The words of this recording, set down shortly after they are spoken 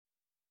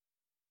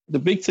The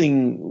big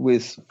thing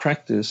with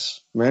practice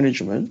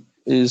management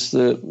is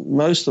that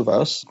most of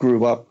us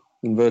grew up,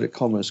 inverted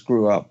commas,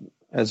 grew up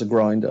as a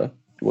grinder,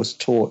 was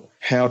taught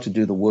how to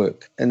do the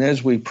work. And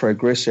as we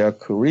progress our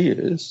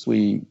careers,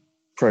 we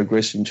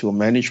progress into a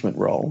management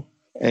role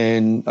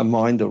and a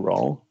minder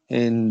role.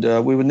 And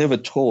we were never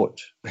taught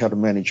how to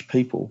manage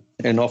people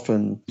and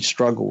often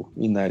struggle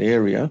in that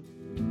area.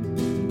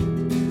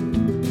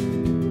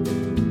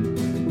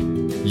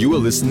 You are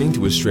listening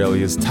to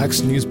Australia's tax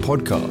news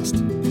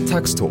podcast,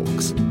 Tax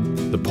Talks,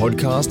 the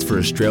podcast for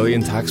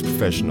Australian tax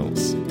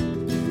professionals.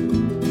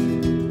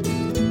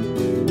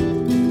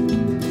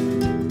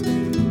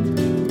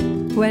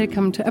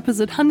 Welcome to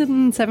episode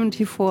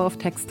 174 of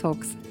Tax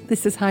Talks.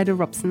 This is Heide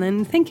Robson,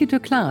 and thank you to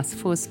Class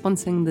for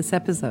sponsoring this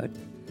episode.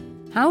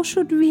 How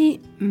should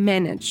we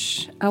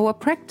manage our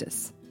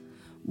practice?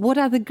 What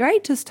are the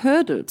greatest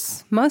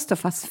hurdles most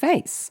of us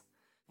face?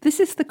 This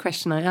is the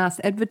question I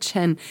asked Edward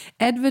Chen.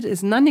 Edward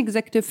is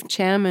non-executive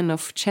chairman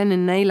of Chen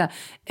and Naylor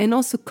and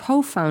also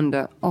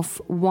co-founder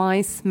of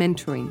Wize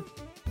Mentoring.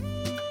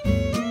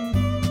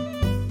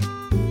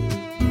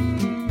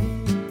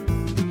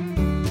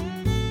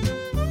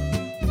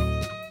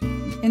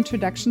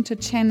 Introduction to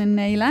Chen and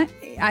Naylor.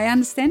 I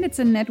understand it's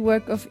a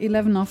network of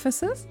 11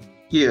 offices?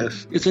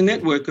 Yes, it's a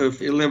network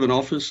of 11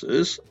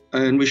 offices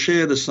and we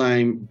share the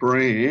same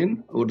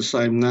brand or the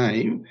same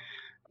name.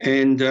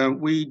 And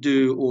we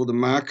do all the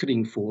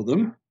marketing for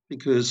them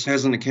because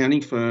as an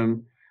accounting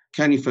firms,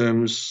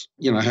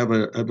 have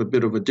a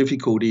bit of a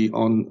difficulty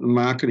on the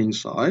marketing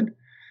side.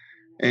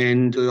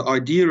 And the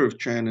idea of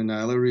Chen and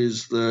Naylor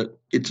is that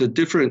it's a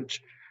different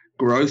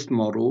growth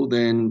model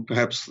than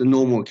perhaps the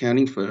normal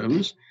accounting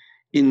firms,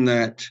 in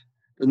that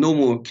the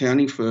normal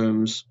accounting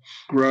firms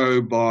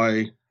grow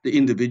by the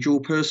individual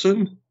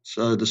person,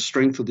 so the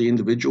strength of the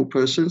individual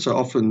person. So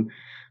often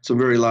some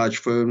very large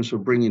firms will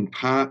bring in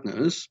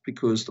partners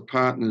because the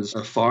partners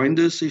are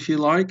finders, if you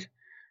like,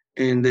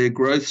 and their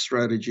growth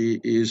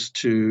strategy is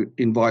to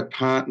invite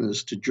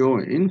partners to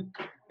join,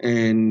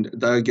 and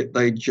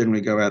they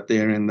generally go out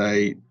there and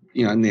they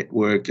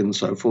network and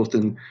so forth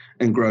and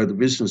grow the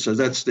business. So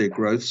that's their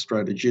growth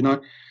strategy.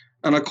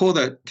 And I call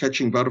that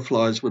catching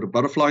butterflies with a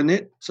butterfly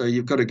net. So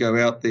you've got to go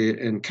out there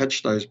and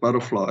catch those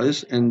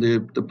butterflies, and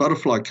the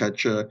butterfly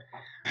catcher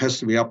has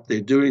to be up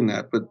there doing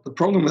that. But the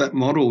problem with that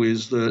model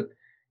is that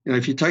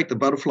if you take the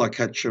butterfly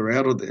catcher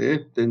out of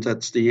there, then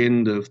that's the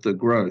end of the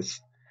growth.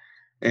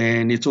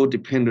 And it's all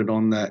dependent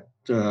on that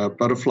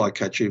butterfly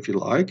catcher, if you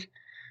like.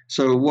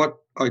 So what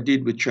I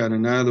did with Chen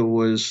and Naylor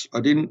was I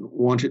didn't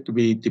want it to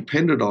be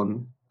dependent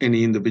on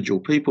any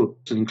individual people,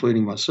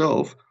 including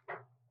myself.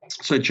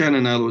 So Chen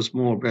and Naylor was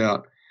more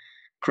about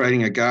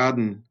creating a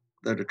garden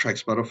that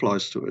attracts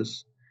butterflies to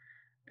us.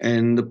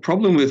 And the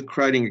problem with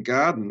creating a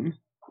garden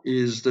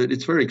is that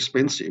it's very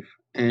expensive,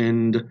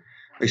 and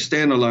a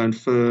standalone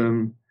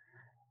firm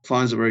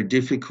finds it very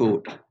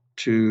difficult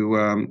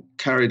to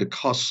carry the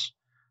costs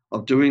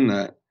of doing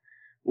that,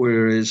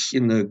 whereas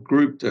in the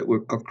group that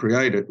I've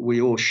created, we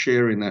all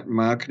share in that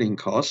marketing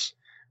cost,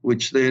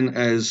 which then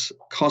as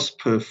cost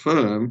per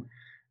firm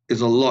is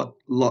a lot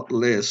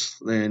less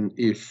than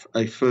if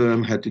a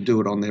firm had to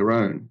do it on their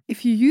own.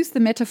 If you use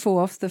the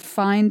metaphor of the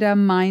finder,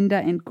 minder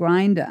and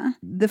grinder,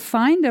 the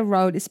finder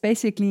role is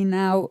basically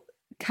now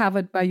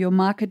covered by your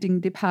marketing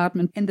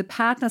department, and the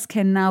partners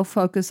can now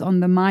focus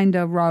on the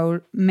minder role,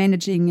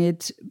 managing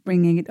it,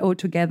 bringing it all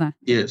together.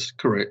 Yes,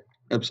 correct.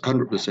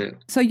 100%.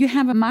 So you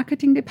have a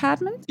marketing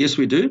department? Yes,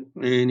 we do.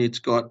 And it's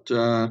got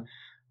 5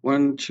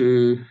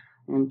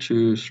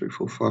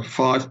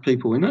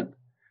 people in it.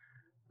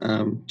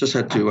 Just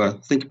had to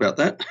think about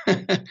that.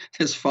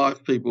 There's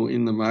 5 people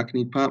in the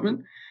marketing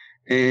department,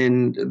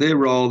 and their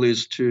role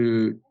is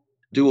to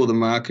do all the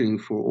marketing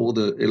for all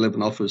the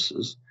 11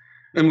 offices.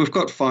 And we've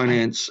got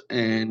finance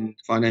and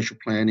financial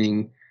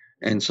planning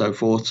and so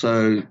forth.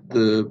 So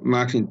the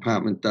marketing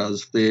department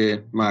does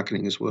their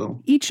marketing as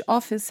well. Each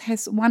office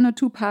has 1 or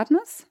 2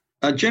 partners?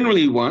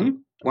 Generally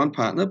one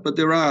partner, but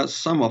there are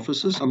some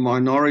offices, a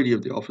minority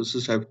of the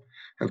offices have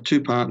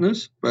 2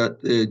 partners,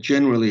 but they're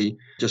generally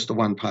just the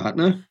 1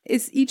 partner.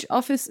 Is each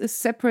office a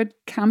separate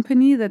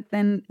company that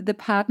then the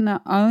partner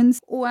owns,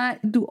 or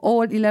do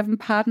all 11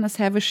 partners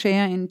have a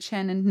share in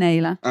Chen and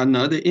Naylor?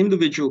 No, they're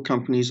individual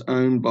companies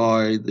owned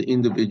by the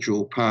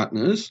individual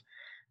partners.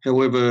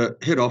 However,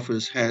 head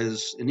office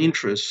has an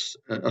interest,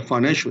 a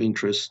financial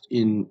interest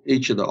in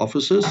each of the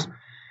offices,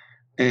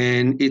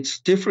 and it's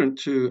different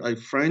to a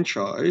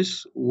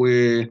franchise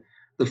where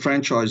the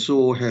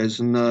franchisor has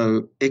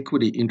no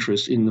equity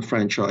interest in the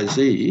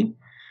franchisee,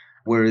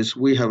 whereas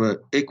we have an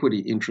equity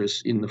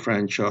interest in the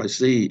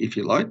franchisee, if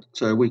you like.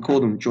 So we call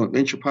them joint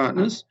venture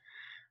partners.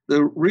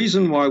 The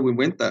reason why we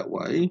went that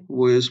way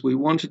was we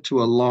wanted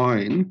to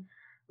align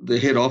the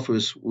head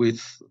office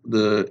with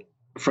the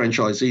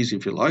franchisees,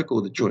 if you like,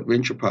 or the joint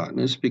venture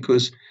partners,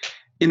 because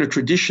in a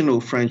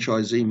traditional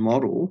franchisee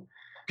model,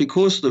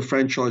 because the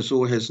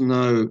franchisor has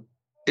no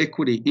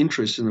equity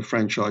interest in the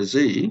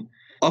franchisee,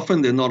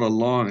 often they're not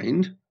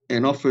aligned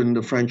And often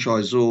the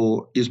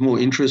franchisor is more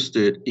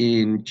interested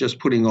in just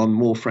putting on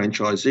more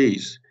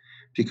franchisees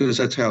because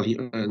that's how he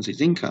earns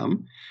his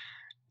income.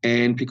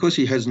 And because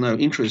he has no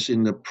interest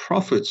in the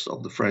profits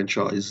of the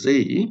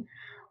franchisee,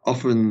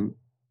 often,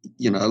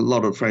 a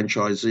lot of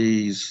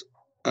franchisees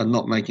are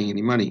not making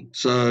any money.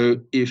 So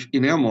if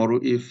in our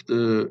model,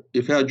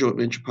 if our joint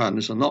venture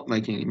partners are not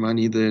making any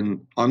money,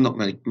 then I'm not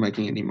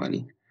making any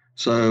money.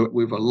 So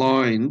we've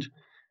aligned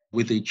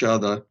with each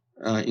other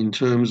in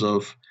terms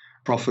of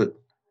profit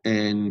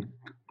and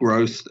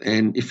growth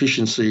and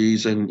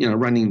efficiencies and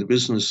running the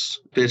business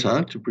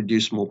better to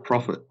produce more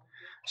profit.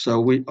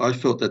 So I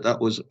felt that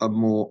was a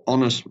more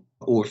honest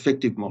or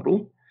effective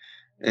model,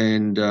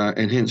 and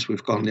hence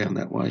we've gone down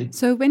that way.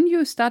 So when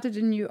you started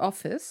a new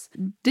office,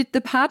 did the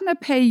partner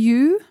pay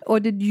you or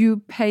did you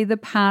pay the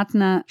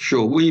partner?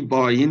 Sure, we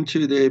buy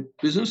into their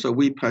business, so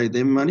we pay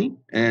them money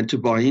and to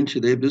buy into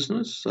their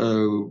business.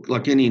 So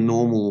like any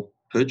normal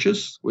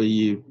purchase where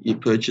you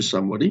purchase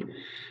somebody,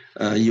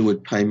 you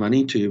would pay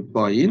money to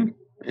buy in,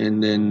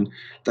 and then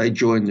they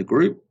join the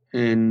group.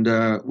 And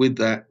with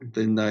that,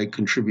 then they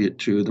contribute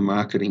to the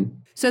marketing.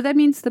 So that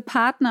means the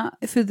partner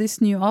for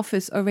this new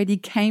office already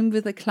came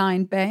with a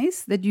client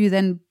base that you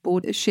then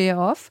bought a share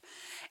of.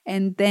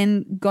 And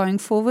then going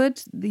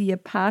forward, the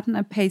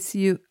partner pays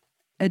you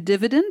a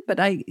dividend, but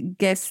I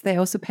guess they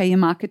also pay a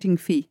marketing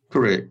fee.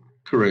 Correct.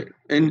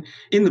 And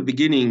in the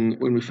beginning,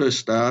 when we first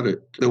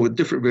started, there were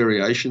different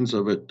variations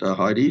of it,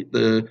 Heidi.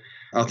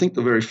 I think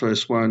the very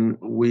first one,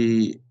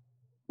 we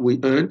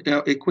earned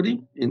our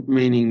equity,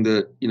 meaning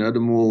that, the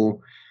more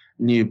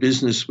new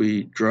business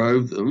we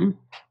drove them,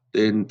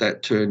 then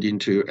that turned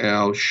into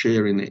our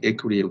share in the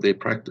equity of their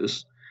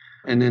practice.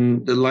 And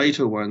then the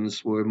later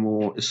ones were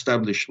more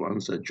established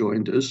ones that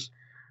joined us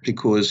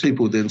because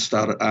people then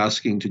started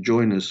asking to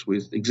join us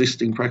with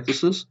existing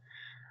practices.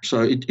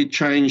 So it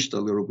changed a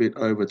little bit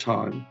over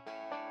time.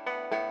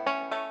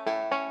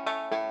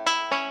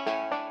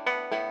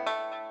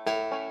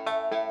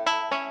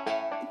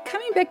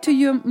 Coming back to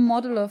your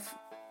model of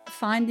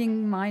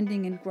finding,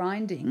 minding and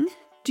grinding,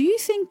 do you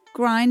think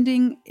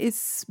grinding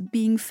is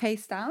being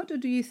phased out, or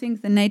do you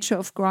think the nature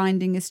of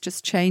grinding is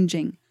just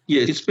changing?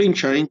 Yeah, it's been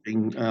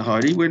changing,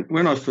 Heidi.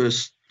 When I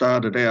first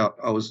started out,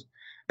 I was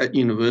at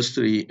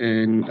university,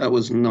 and that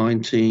was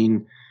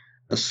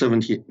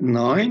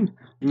 1979.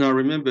 And I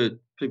remember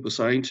people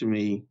saying to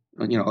me,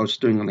 I was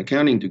doing an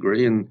accounting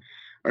degree, and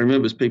I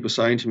remember people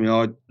saying to me,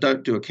 "Oh,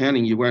 don't do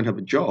accounting, you won't have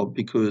a job,"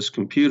 because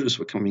computers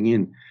were coming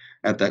in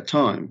at that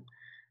time.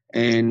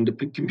 And the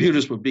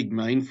computers were big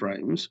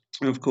mainframes.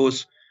 And of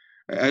course,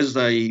 as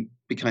they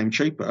became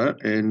cheaper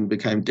and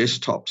became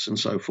desktops and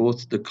so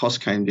forth, the cost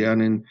came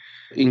down and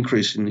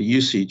increased in the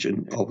usage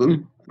of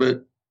them.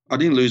 But I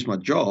didn't lose my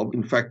job.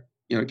 In fact,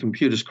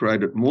 computers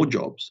created more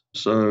jobs.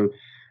 So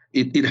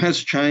it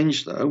has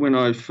changed, though. When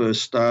I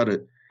first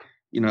started,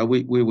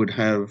 we would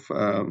have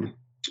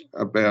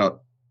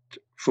about,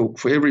 for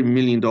every $1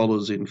 million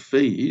in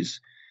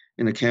fees,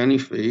 in accounting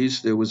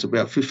fees, there was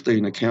about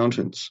 15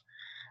 accountants.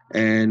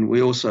 And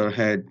we also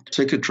had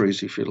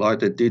secretaries, if you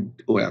like, that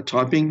did all our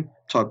typing,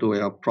 typed all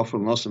our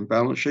profit and loss and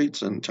balance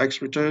sheets and tax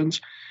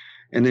returns.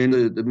 And then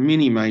the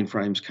mini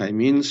mainframes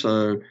came in,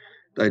 so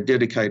they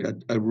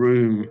dedicated a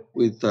room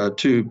with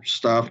 2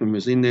 staff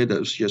members in there that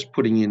was just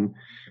putting in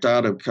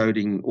data,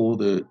 coding all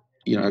the,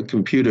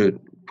 computer,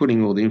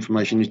 putting all the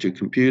information into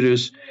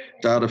computers,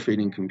 data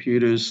feeding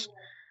computers.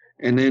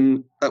 And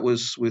then that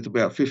was with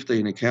about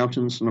 15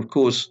 accountants. And of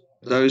course,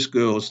 those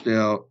girls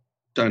now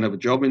don't have a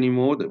job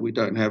anymore, that we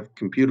don't have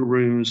computer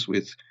rooms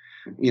with,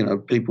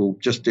 people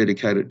just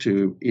dedicated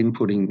to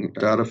inputting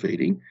data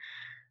feeding.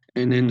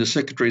 And then the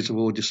secretaries have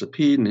all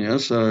disappeared now,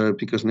 so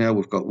because now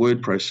we've got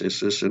word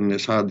processors and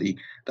there's hardly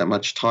that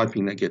much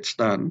typing that gets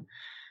done.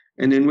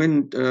 And then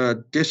when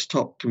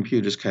desktop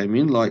computers came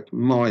in, like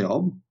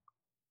MyOb,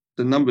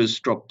 the numbers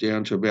dropped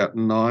down to about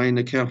 9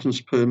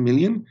 accountants per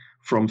million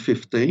from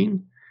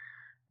 15.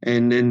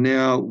 And then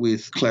now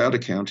with cloud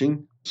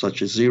accounting,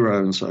 such as Xero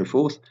and so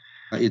forth,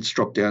 it's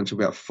dropped down to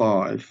about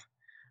 5.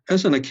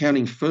 As an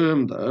accounting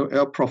firm, though,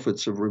 our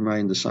profits have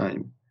remained the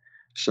same.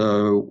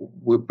 So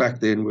back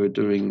then we're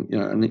doing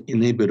an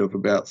EBIT of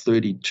about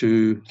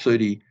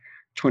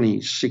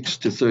 26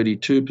 to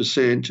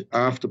 32%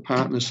 after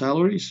partner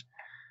salaries.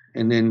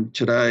 And then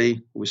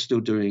today we're still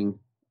doing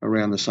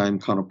around the same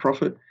kind of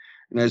profit.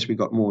 And as we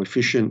got more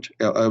efficient,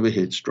 our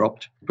overheads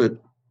dropped.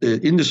 But the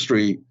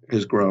industry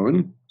has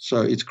grown,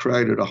 so it's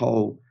created a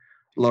whole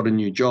lot of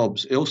new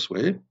jobs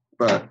elsewhere.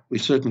 But we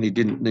certainly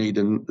didn't need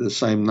the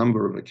same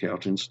number of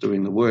accountants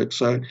doing the work.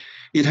 So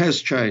it has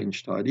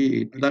changed,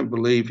 Heidi. I don't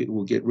believe it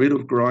will get rid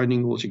of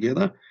grinding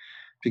altogether,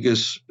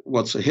 because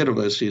what's ahead of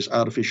us is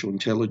artificial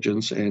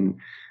intelligence and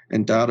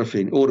data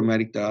feeding,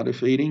 automatic data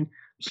feeding.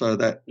 So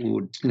that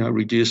would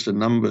reduce the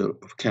number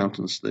of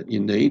accountants that you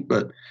need,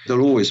 but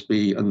there'll always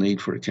be a need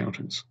for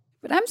accountants.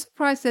 But I'm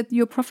surprised that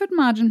your profit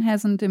margin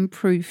hasn't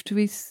improved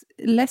with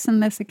less and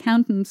less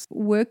accountants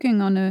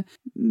working on $1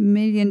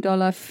 million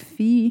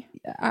fee.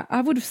 I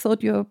would have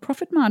thought your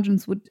profit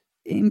margins would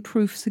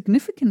improve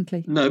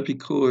significantly? No,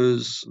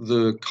 because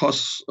the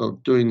costs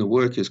of doing the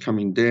work is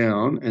coming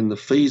down and the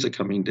fees are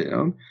coming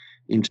down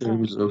in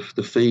terms of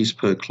the fees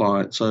per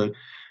client. So,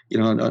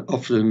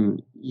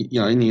 often,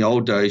 in the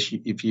old days,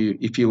 if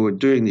you were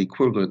doing the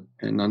equivalent,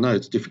 and I know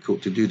it's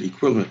difficult to do the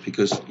equivalent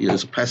because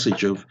there's a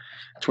passage of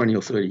 20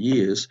 or 30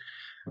 years,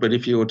 but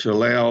if you were to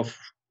allow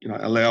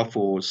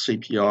for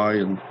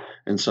CPI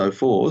and so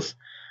forth,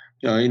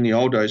 in the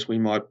old days we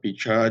might be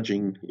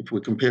charging, if we're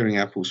comparing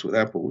apples with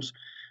apples,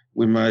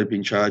 we may have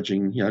been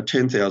charging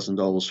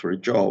 $10,000 for a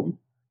job,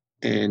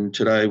 and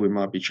today we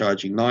might be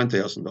charging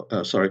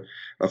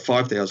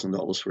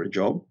 $5,000 for a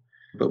job,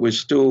 but we're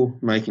still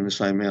making the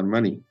same amount of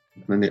money,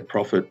 the net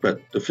profit, but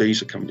the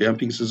fees have come down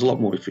because it's a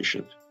lot more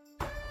efficient.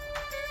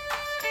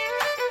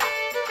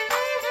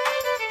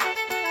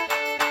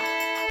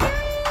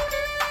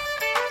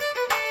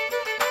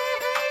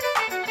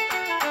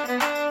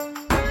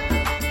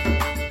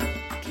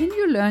 Can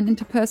you learn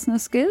interpersonal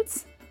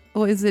skills?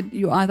 Or is it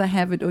you either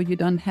have it or you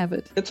don't have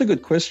it? That's a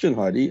good question,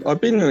 Heidi.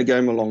 I've been in the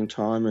game a long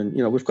time, and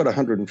we've got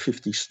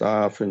 150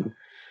 staff, and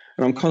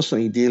I'm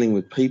constantly dealing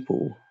with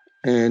people.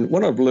 And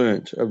what I've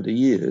learned over the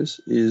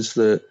years is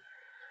that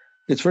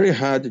it's very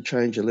hard to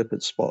change your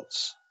leopard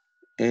spots.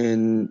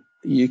 And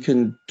you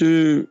can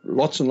do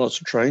lots and lots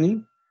of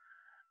training,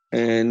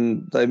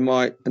 and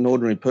an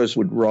ordinary person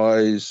would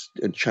rise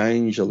and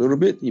change a little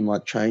bit. You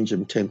might change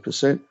them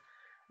 10%.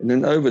 And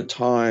then over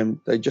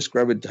time, they just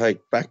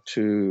gravitate back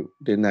to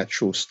their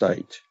natural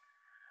state.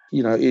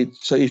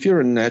 So if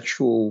you're a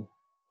natural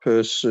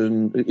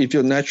person, if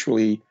you're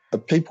naturally a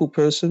people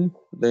person,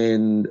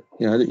 then,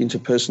 the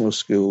interpersonal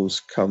skills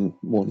come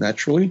more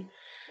naturally.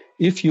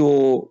 If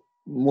you're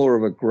more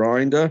of a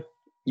grinder,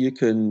 you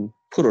can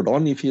put it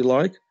on if you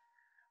like,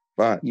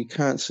 but you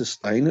can't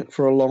sustain it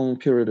for a long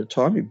period of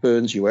time. It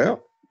burns you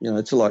out.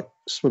 It's like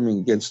swimming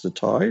against the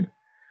tide.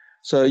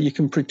 So you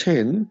can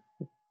pretend,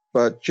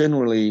 but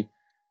generally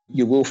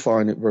you will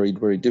find it very,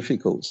 very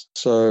difficult.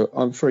 So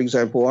for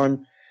example, I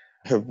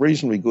have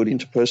reasonably good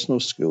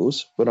interpersonal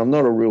skills, but I'm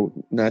not a real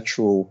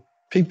natural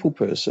people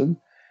person.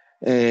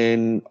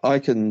 And I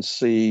can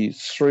see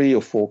 3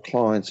 or 4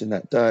 clients in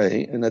that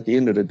day, and at the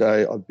end of the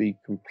day, I'd be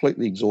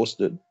completely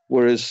exhausted.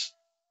 Whereas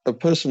a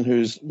person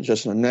who's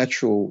just a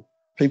natural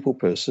people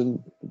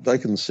person, they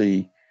can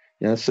see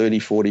 30,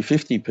 40,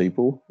 50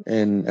 people,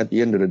 and at the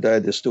end of the day,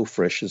 they're still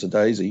fresh as a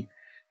daisy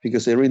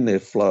because they're in their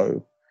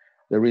flow.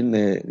 They're in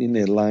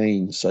their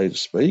lane, so to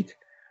speak,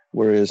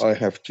 whereas I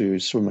have to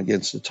swim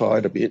against the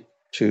tide a bit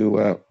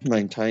to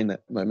maintain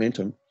that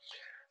momentum.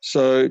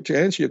 So to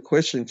answer your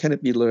question, can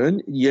it be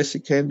learned? Yes,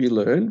 it can be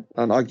learned,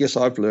 and I guess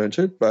I've learned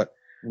it, but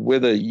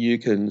whether you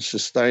can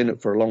sustain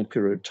it for a long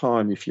period of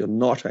time if you're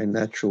not a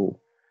natural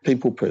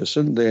people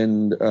person,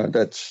 then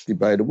that's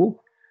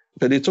debatable.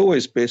 But it's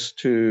always best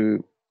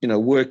to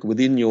work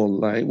within your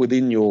lane,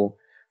 within your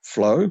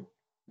flow,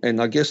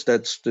 and I guess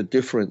that's the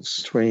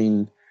difference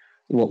between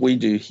what we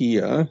do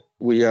here.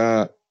 We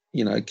are,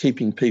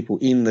 keeping people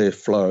in their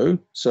flow.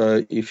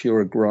 So if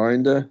you're a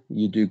grinder,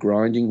 you do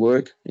grinding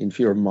work. And if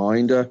you're a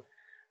minder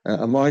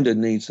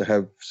needs to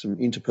have some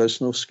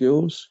interpersonal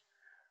skills.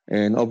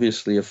 And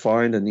obviously a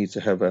finder needs to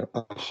have a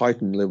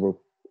heightened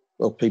level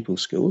of people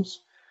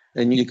skills.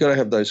 And you've got to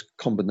have those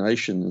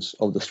combinations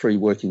of the 3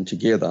 working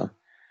together.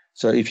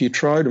 So if you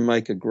try to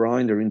make a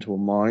grinder into a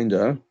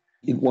minder,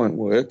 it won't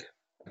work.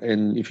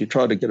 And if you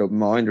try to get a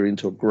minder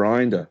into a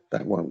grinder,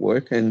 that won't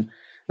work. And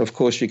of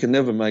course, you can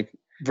never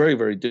very,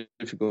 very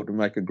difficult to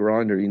make a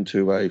grinder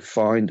into a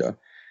finder.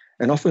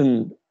 And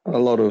often a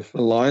lot of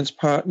alliance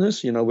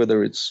partners,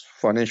 whether it's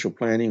financial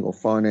planning or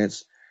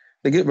finance,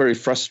 they get very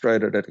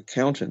frustrated at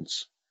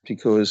accountants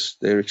because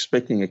they're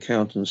expecting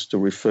accountants to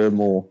refer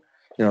more,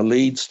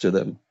 leads to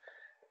them.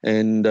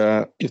 And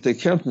if the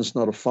accountant's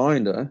not a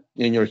finder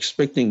and you're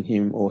expecting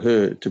him or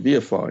her to be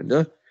a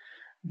finder,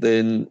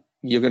 then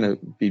you're going to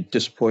be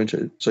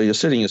disappointed. So you're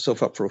setting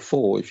yourself up for a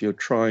fall if you're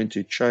trying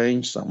to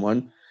change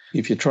someone,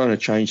 if you're trying to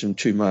change them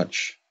too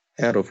much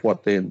out of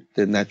what they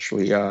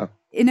naturally are.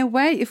 In a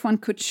way, if one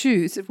could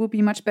choose, it would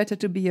be much better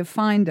to be a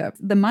finder.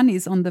 The money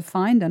is on the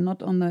finder,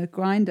 not on the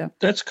grinder.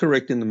 That's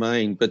correct in the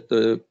main, but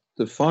the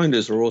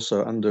finders are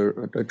also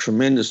under a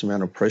tremendous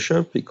amount of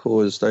pressure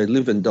because they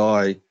live and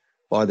die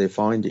by their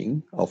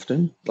finding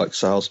often, like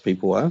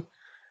salespeople are,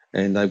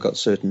 and they've got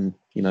certain,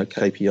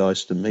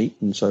 KPIs to meet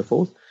and so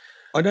forth.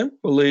 I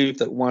don't believe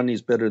that one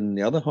is better than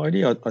the other,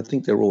 Heidi. I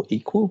think they're all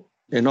equal.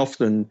 And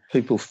often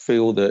people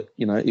feel that,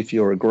 if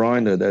you're a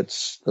grinder,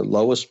 that's the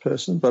lowest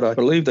person. But I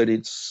believe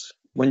that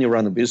when you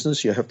run a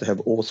business, you have to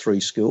have all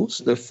 3 skills.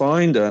 The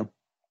finder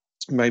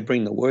may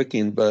bring the work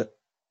in, but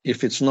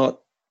if it's not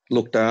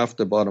looked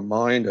after by the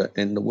minder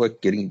and the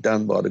work getting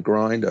done by the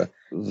grinder,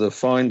 the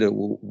finder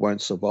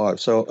won't survive.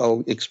 So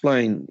I'll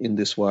explain in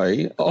this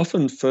way.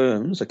 Often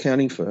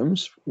accounting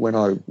firms, when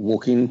I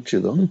walk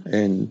into them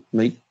and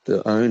meet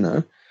the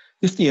owner,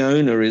 if the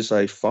owner is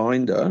a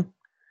finder,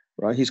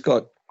 right, he's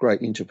got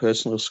great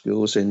interpersonal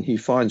skills and he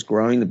finds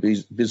growing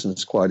the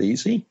business quite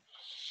easy.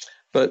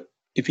 But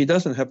if he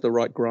doesn't have the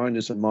right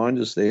grinders and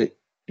minders there,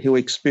 he'll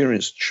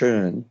experience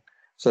churn.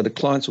 So the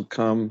clients will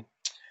come,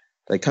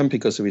 they come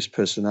because of his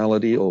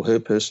personality or her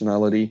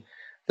personality.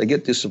 They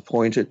get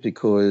disappointed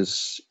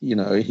because,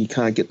 he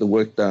can't get the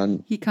work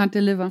done. He can't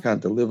deliver.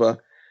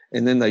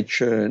 And then they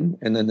churn,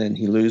 and then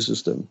he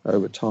loses them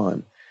over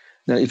time.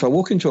 Now, if I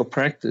walk into a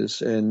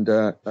practice and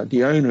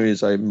the owner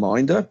is a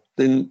minder,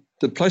 then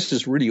the place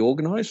is really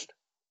organized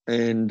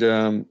and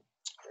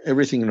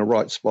everything in the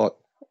right spot,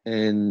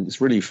 and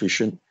it's really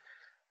efficient.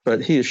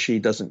 But he or she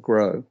doesn't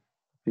grow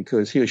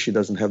because he or she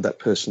doesn't have that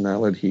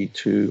personality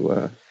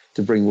to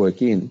bring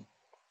work in.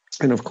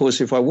 And of course,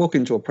 if I walk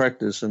into a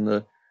practice and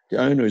the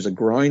owner is a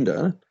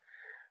grinder,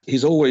 he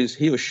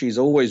or she's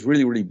always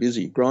really, really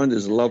busy.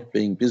 Grinders love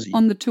being busy.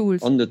 On the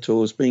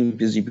tools, being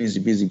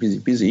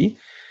busy.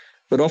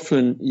 But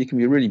often you can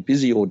be really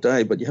busy all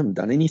day, but you haven't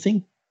done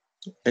anything.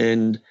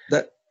 And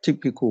that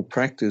typical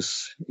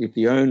practice, if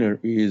the owner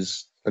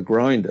is a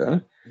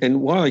grinder,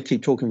 and why I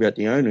keep talking about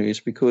the owner is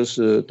because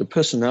the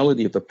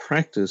personality of the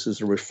practice is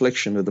a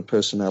reflection of the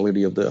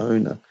personality of the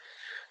owner.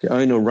 The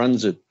owner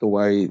runs it the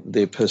way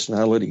their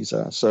personalities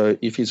are. So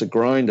if he's a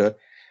grinder,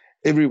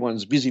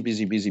 everyone's busy.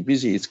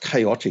 It's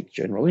chaotic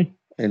generally,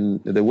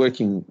 and they're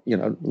working,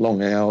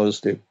 long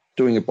hours. They're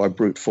doing it by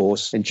brute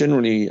force, and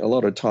generally a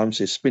lot of times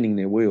they're spinning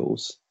their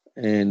wheels.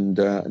 And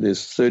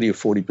there's 30 or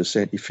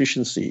 40%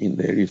 efficiency in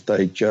there if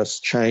they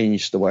just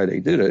change the way they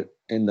did it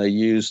and they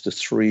use the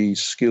three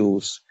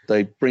skills.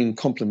 They bring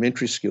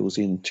complementary skills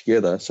in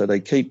together. So they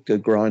keep the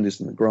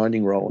grinders in the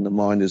grinding role and the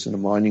minders in the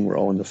minding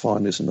role and the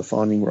finders in the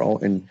finding role,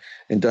 and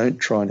don't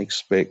try and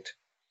expect,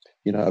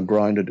 a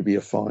grinder to be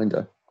a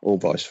finder or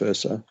vice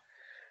versa.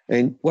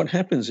 And what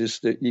happens is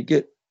that you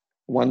get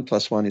 1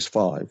 + 1 is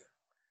 5.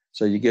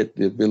 So you get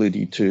the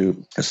ability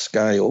to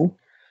scale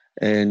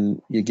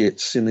and you get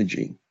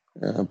synergy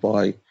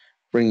by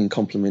bringing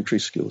complementary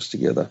skills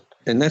together.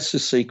 And that's the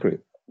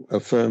secret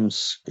of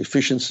firms'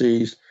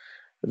 efficiencies,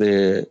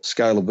 their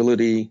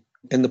scalability,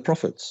 and the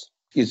profits.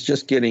 It's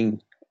just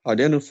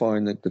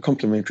identifying the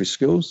complementary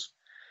skills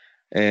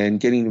and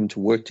getting them to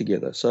work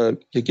together. So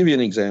to give you an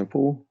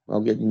example,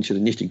 I'll get into the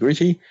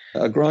nitty-gritty.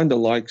 A grinder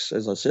likes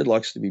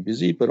to be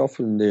busy, but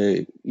often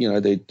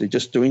they're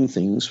just doing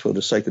things for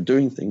the sake of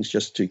doing things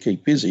just to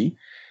keep busy,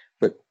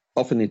 but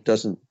often it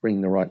doesn't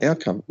bring the right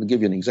outcome. I'll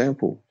give you an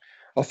example.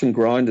 Often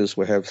grinders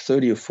will have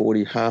 30 or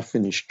 40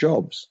 half-finished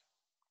jobs,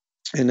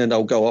 and then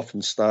they'll go off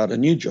and start a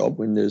new job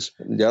when there's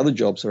the other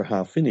jobs that are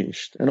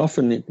half-finished. And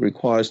often it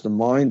requires the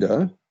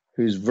minder,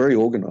 who's very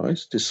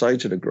organized, to say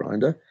to the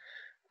grinder,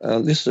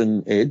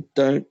 listen, Ed,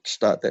 don't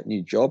start that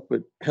new job,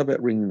 but how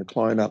about ringing the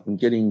client up and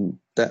getting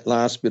that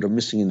last bit of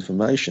missing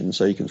information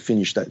so you can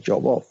finish that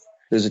job off?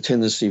 There's a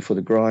tendency for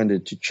the grinder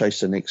to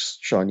chase the next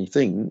shiny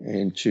thing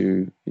and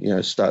to,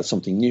 start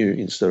something new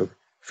instead of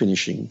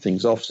finishing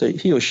things off. So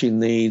he or she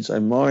needs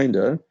a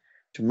minder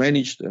to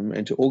manage them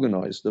and to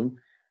organize them.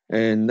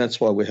 And that's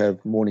why we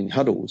have morning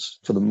huddles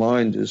for the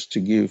minders to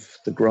give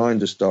the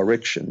grinders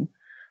direction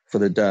for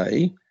the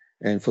day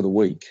and for the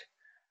week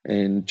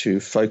and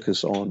to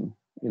focus on,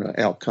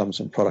 outcomes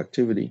and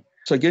productivity.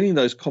 So getting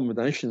those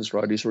combinations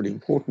right is really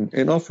important.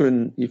 And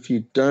often if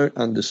you don't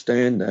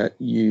understand that,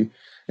 you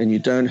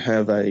don't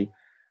have a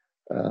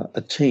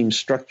team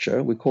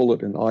structure, we call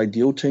it an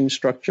ideal team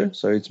structure.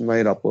 So it's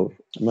made up of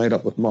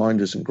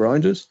minders and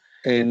grinders.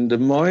 And the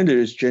minder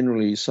is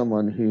generally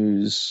someone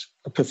who's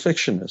a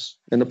perfectionist.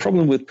 And the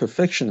problem with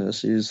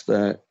perfectionists is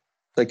that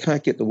they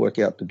can't get the work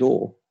out the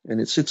door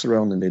and it sits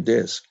around in their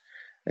desk.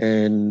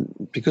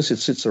 And because it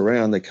sits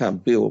around, they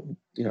can't build,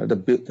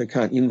 they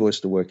can't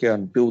invoice the work out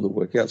and build the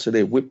work out. So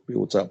their WIP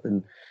builds up,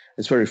 and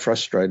it's very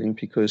frustrating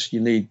because you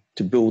need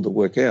to build the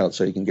work out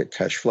so you can get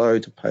cash flow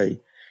to pay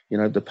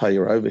your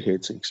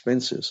overheads and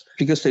expenses.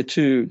 Because they're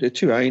too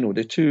anal,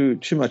 they're too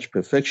much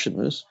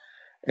perfectionists,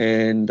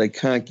 and they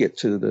can't get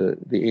to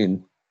the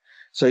end.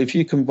 So if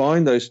you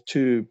combine those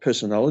two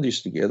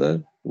personalities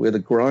together, where the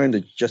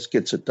grinder just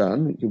gets it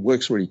done, it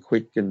works really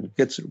quick and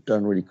gets it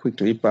done really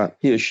quickly, but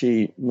he or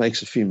she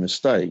makes a few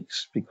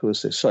mistakes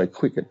because they're so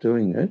quick at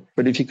doing it.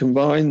 But if you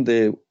combine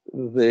their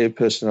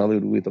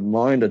personality with the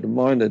minder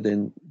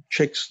then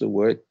checks the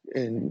work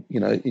and,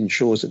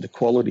 ensures that the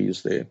quality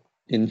is there.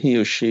 And he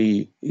or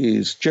she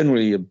is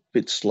generally a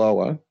bit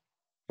slower,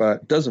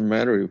 but it doesn't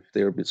matter if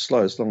they're a bit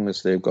slow as long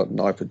as they've got an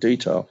eye for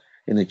detail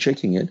and they're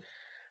checking it.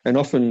 And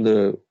often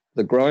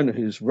the grinder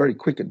who's very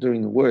quick at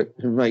doing the work,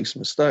 who makes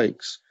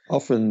mistakes,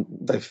 often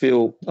they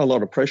feel a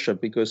lot of pressure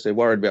because they're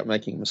worried about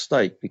making a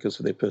mistake because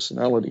of their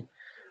personality.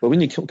 But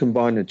when you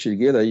combine the two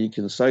together, you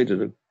can say to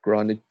the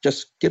grinder,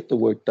 just get the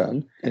work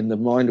done, and the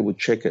minder will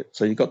check it.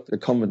 So you've got the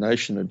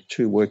combination of the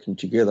two working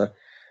together,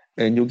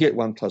 and you'll get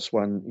 1 +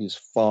 1 is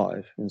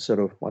 5 instead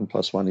of 1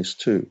 + 1 is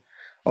 2.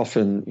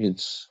 Often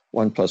it's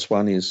 1 +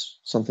 1 is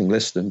something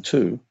less than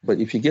 2. But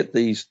if you get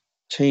these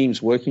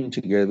teams working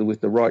together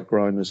with the right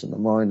grinders and the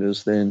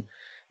minders, then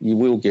you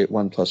will get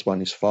 1 +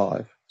 1 is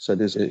 5. So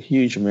there's a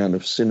huge amount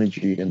of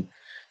synergy and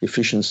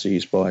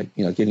efficiencies by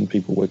getting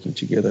people working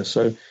together.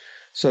 So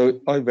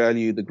I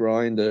value the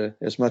grinder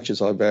as much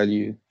as I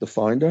value the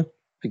finder,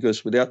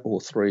 because without all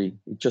three,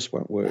 it just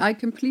won't work. I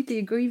completely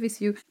agree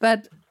with you.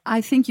 But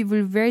I think you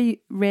will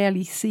very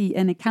rarely see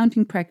an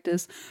accounting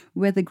practice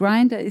where the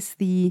grinder is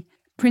the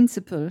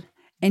principal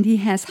and he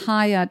has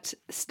hired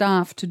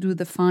staff to do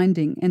the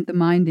finding and the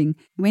minding.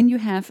 When you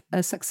have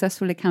a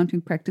successful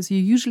accounting practice, you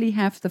usually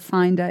have the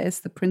finder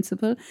as the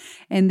principal,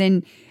 and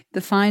then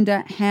the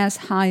finder has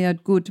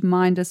hired good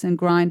minders and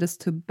grinders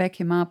to back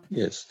him up.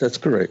 Yes, that's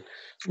correct.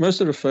 For most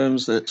of the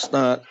firms that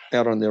start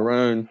out on their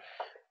own,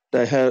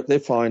 they're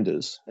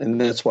finders,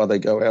 and that's why they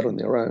go out on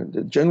their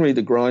own. Generally,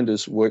 the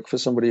grinders work for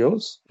somebody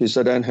else because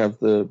they don't have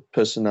the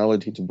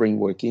personality to bring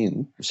work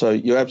in. So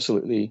you're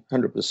absolutely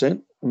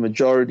 100%. The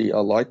majority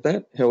are like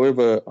that.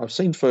 However, I've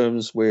seen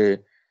firms where,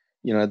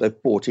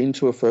 they've bought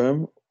into a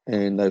firm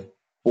and they've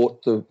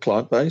bought the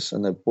client base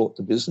and they've bought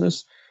the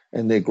business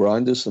and they're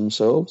grinders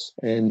themselves.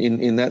 And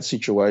in that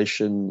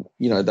situation,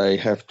 they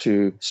have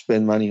to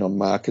spend money on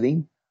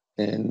marketing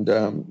and,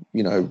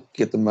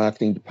 get the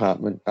marketing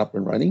department up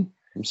and running.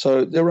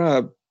 So there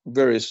are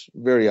various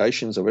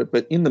variations of it,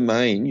 but in the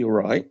main, you're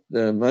right.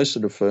 Most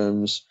of the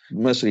firms,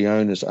 most of the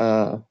owners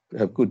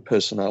have good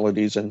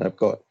personalities and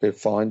they're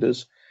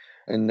finders,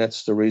 and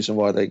that's the reason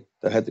why they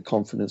had the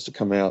confidence to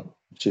come out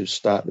to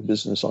start the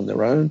business on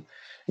their own.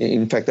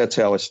 In fact, that's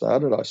how I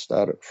started. I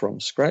started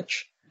from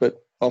scratch,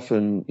 but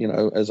often,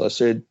 as I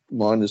said,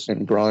 minders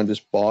and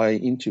grinders buy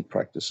into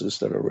practices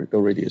that are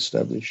already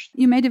established.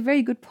 You made a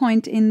very good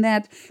point in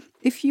that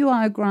if you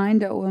are a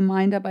grinder or a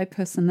minder by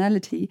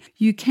personality,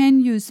 you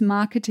can use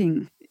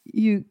marketing.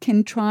 You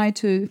can try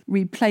to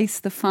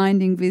replace the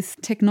finding with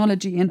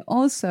technology and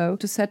also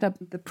to set up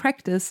the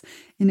practice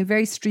in a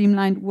very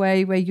streamlined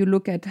way where you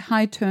look at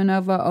high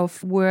turnover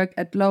of work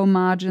at low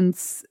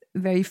margins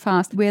very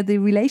fast, where the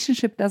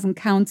relationship doesn't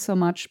count so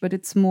much, but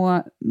it's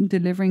more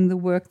delivering the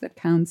work that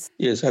counts.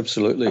 Yes,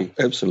 absolutely.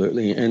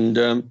 Absolutely.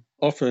 And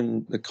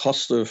often the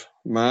cost of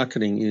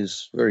marketing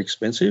is very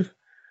expensive.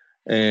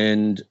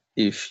 And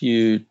if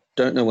you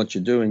don't know what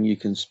you're doing, you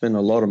can spend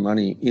a lot of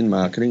money in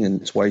marketing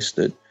and it's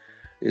wasted.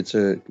 It's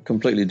a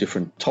completely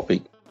different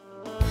topic.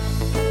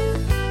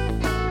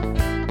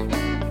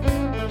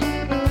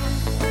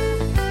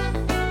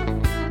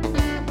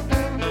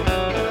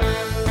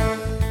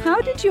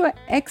 How did you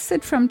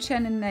exit from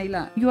Chen &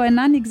 Naylor? You are a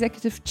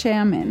non-executive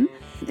chairman.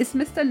 Is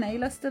Mr.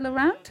 Naylor still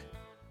around?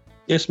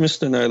 Yes,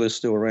 Mr. Naylor is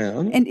still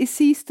around. And is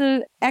he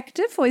still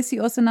active or is he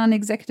also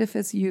non-executive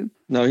as you?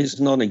 No, he's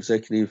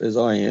non-executive as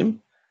I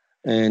am.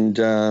 And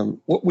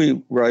what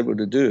we were able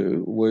to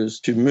do was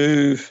to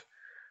move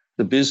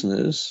the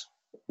business,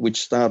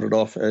 which started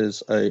off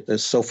as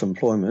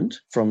self-employment,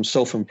 from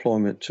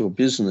self-employment to a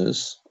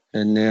business,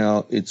 and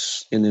now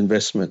it's an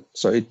investment.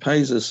 So it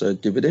pays us a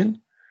dividend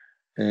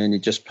and it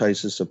just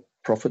pays us a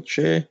profit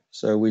share.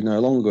 So we no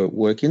longer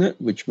work in it,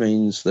 which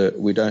means that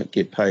we don't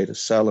get paid a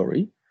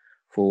salary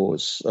for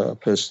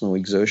personal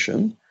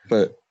exertion,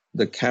 but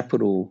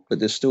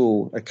there's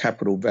still a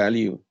capital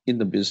value in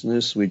the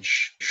business,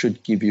 which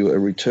should give you a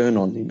return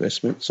on the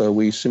investment. So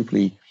we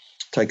simply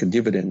take a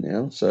dividend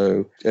now.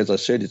 So as I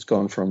said, it's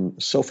gone from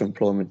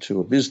self-employment to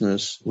a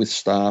business with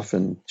staff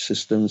and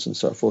systems and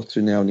so forth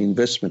to now an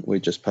investment where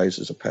it just pays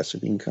as a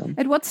passive income.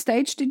 At what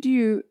stage did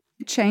you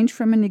change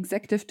from an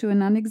executive to a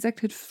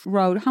non-executive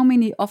role? How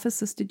many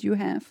offices did you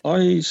have?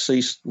 I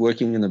ceased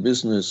working in the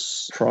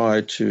business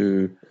prior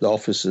to the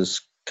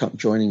offices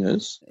joining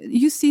us.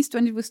 You ceased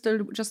when it was still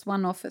just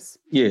one office?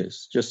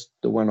 Yes, just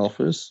the one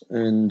office.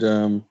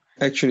 And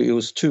actually it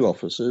was two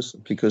offices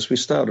because we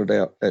started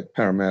out at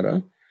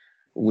Parramatta.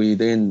 We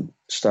then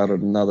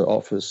started another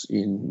office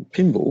in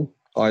Pymble.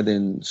 I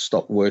then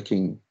stopped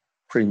working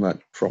pretty much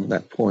from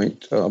that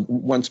point.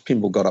 Once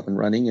Pymble got up and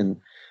running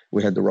and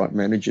we had the right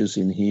managers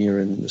in here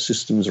and the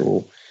systems are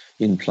all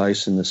in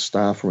place and the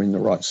staff are in the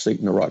right seat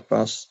and the right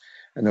bus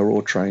and they're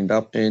all trained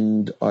up,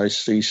 and I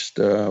ceased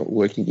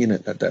working in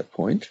it at that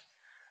point.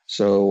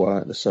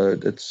 So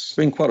it's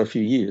been quite a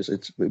few years.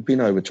 It's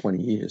been over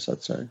 20 years,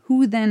 I'd say.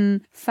 Who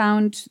then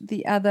found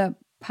the other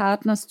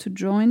partners to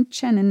join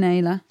Chen &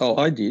 Naylor? Oh,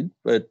 I did,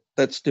 but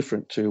that's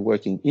different to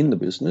working in the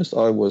business.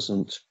 I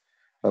wasn't.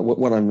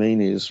 What I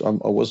mean is I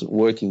wasn't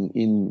working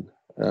in.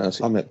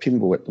 I'm at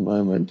Pymble at the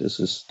moment. This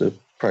is the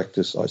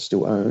practice I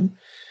still own.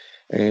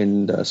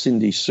 And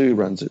Cindy Sue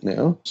runs it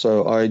now.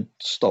 So I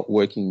stopped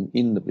working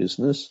in the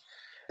business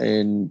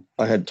and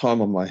I had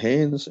time on my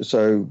hands.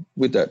 So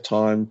with that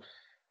time,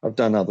 I've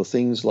done other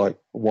things like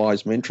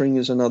Wize Mentoring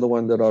is another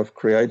one that I've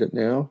created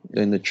now.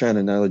 And the Chen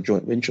 & Naylor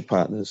Joint Venture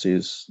Partners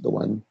is the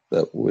one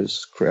that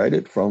was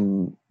created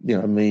from,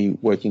 me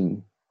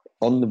working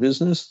on the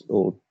business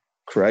or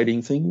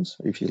creating things,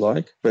 if you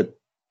like. But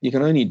you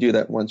can only do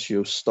that once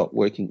you've stopped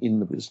working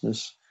in the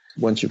business.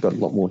 Once you've got a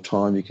lot more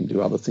time, you can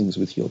do other things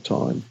with your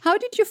time. How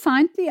did you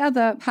find the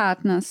other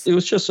partners? It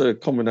was just a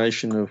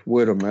combination of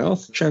word of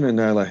mouth. Chen &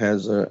 Naylor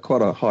has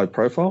quite a high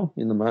profile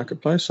in the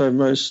marketplace, so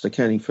most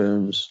accounting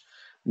firms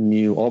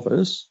knew of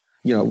us.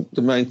 The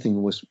main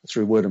thing was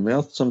through word of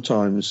mouth.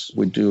 Sometimes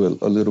we do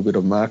a little bit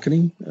of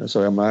marketing.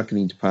 So our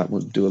marketing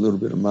department would do a little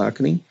bit of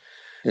marketing,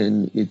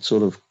 and it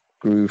sort of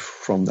grew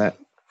from that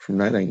from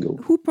that angle.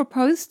 Who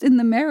proposed in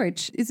the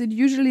marriage? Is it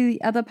usually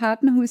the other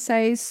partner who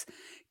says,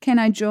 can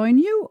I join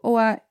you?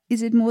 Or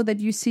is it more that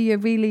you see a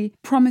really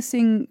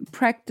promising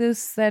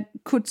practice that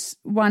could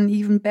run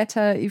even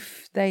better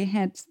if they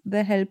had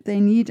the help they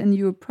need and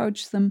you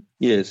approach them?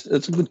 Yes,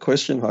 it's a good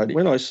question, Heidi.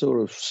 When I sort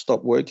of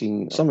stopped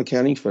working, some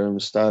accounting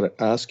firms started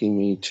asking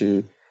me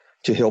to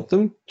help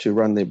them to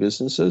run their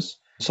businesses.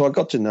 So I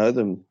got to know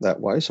them that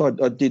way. So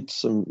I did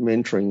some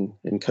mentoring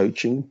and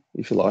coaching,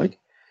 if you like,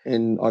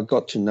 and I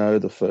got to know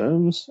the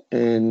firms.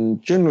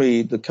 And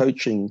generally the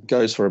coaching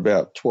goes for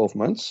about 12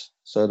 months.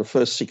 So the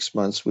first 6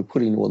 months, we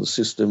put in all the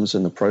systems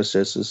and the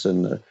processes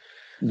and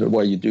the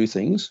way you do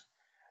things.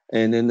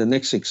 And then the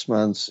next 6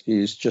 months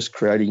is just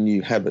creating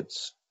new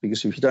habits.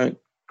 Because if you don't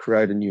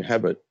create a new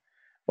habit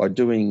by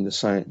doing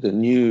the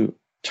new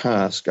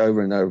task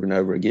over and over and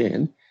over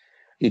again,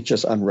 it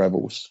just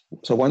unravels.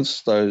 So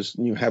once those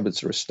new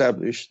habits are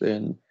established,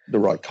 then the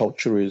right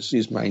culture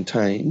is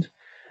maintained.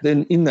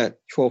 Then in that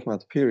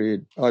 12-month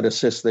period, I'd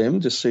assess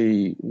them to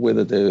see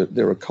whether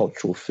they're a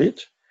cultural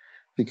fit.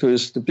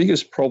 Because the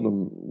biggest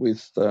problem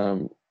with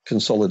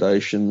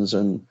consolidations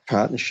and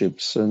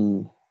partnerships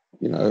and,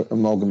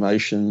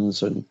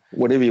 amalgamations and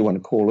whatever you want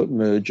to call it,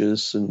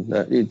 mergers, and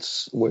that,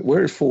 it's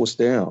where it falls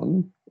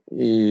down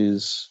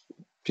is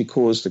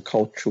because the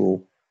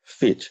cultural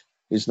fit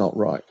is not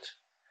right.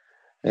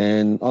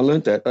 And I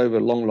learned that over a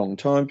long, long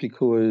time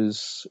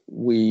because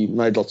we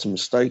made lots of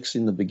mistakes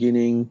in the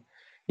beginning.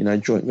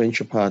 Joint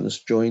venture partners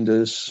joined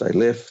us, they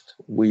left,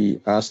 we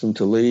asked them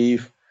to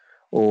leave,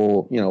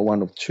 or,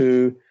 one of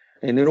two.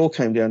 And it all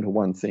came down to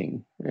one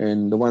thing.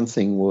 And the one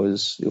thing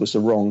was it was the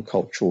wrong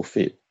cultural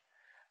fit.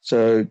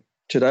 So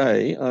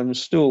today I'm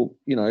still,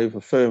 if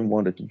a firm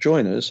wanted to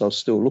join us, I'll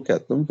still look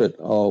at them, but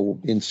I'll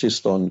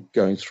insist on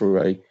going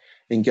through a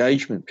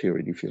engagement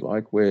period, if you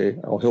like, where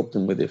I'll help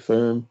them with their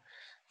firm,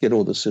 get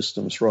all the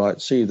systems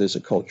right, see if there's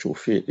a cultural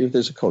fit. If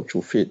there's a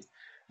cultural fit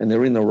and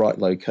they're in the right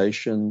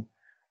location,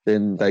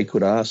 then they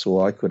could ask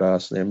or I could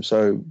ask them.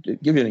 So to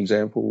give you an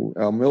example,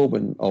 our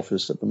Melbourne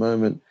office at the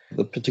moment,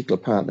 the particular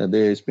partner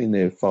there has been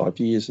there 5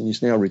 years and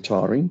he's now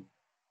retiring.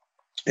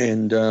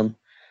 And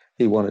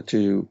he wanted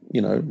to,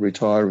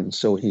 retire and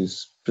sell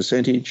his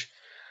percentage.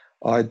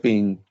 I'd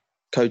been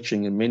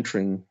coaching and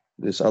mentoring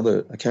this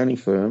other accounting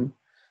firm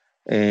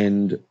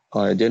and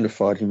I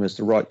identified him as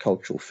the right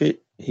cultural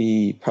fit.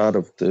 Part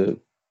of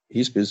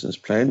his business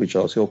plan, which I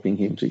was helping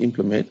him to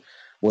implement,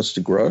 was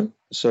to grow.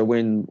 So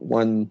when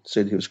one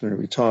said he was going to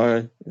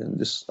retire and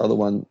this other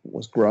one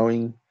was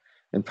growing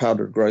and part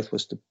of the growth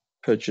was to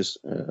purchase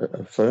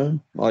a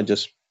firm, I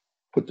just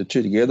put the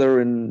two together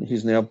and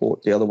he's now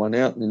bought the other one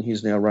out and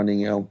he's now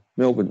running our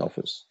Melbourne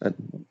office.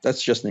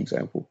 That's just an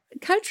example.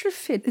 Cultural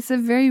fit is a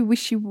very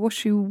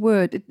wishy-washy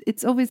word.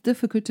 It's always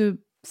difficult to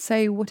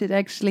say what it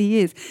actually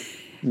is.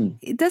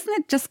 Doesn't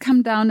it just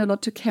come down a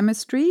lot to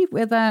chemistry,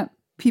 whether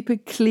people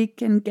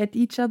click and get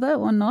each other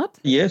or not?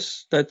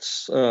 Yes,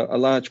 that's a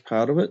large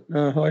part of it,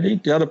 Heidi.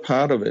 The other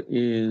part of it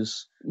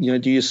is,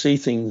 do you see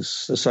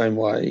things the same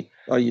way?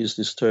 I use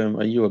this term,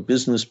 are you a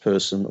business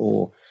person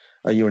or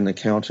are you an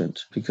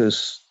accountant?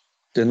 Because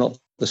they're not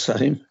the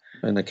same.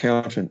 An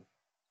accountant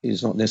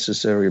is not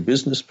necessarily a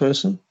business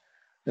person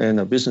and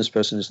a business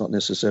person is not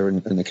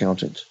necessarily an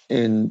accountant.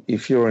 And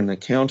if you're an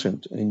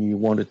accountant and you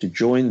wanted to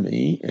join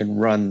me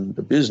and run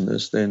the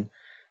business, then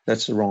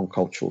that's the wrong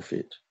cultural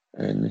fit.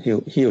 And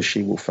he or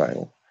she will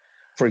fail.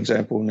 For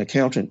example, an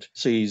accountant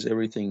sees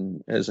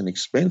everything as an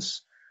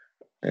expense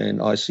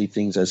and I see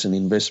things as an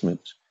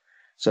investment.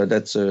 So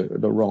that's the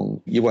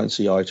wrong. You won't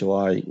see eye to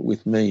eye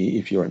with me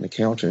if you're an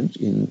accountant.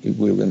 If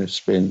we're going to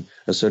spend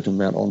a certain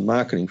amount on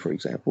marketing, for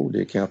example,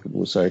 the accountant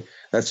will say,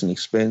 that's an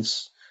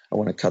expense. I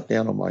want to cut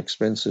down on my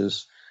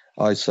expenses.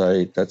 I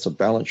say that's a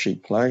balance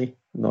sheet play,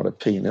 not a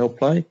P&L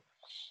play.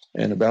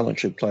 And a balance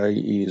sheet play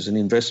is an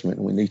investment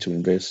and we need to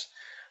invest.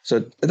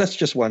 So that's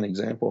just one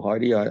example,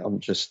 Heidi. I'm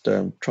just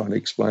trying to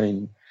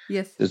explain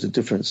there's a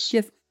difference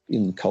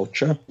in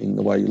culture, in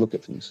the way you look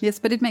at things. Yes,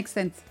 but it makes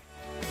sense.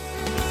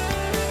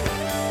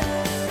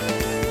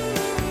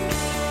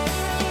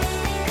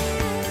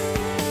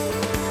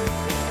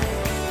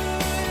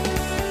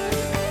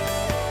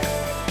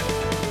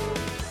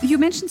 You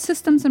mentioned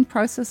systems and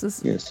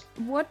processes. Yes.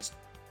 What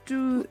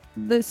do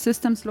the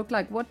systems look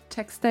like? What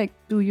tech stack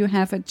do you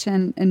have at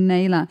Chen and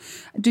Naylor?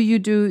 Do you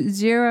do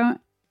Xero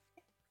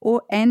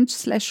or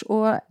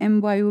 /or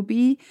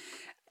MYOB?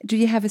 Do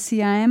you have a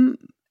CRM?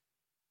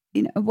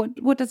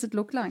 What does it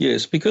look like?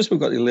 Yes, because we've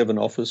got 11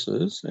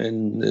 offices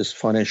and there's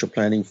financial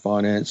planning,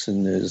 finance,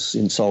 and there's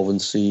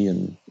insolvency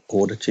and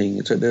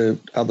auditing. So there are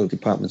other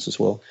departments as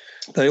well.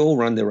 They all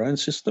run their own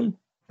system,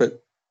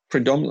 but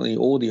predominantly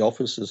all the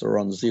offices are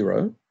on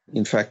Xero.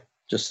 In fact,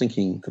 just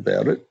thinking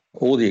about it,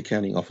 all the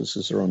accounting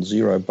offices are on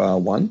Xero bar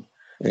one,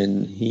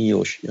 and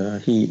he's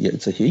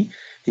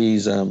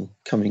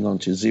coming on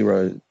to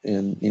Xero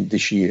in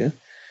this year.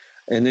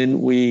 And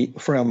then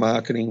for our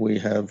marketing, we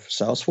have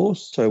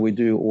Salesforce. So we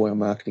do all our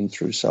marketing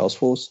through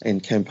Salesforce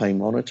and Campaign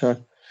Monitor.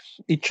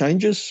 It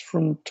changes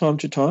from time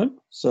to time.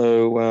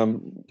 So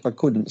I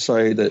couldn't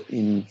say that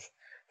in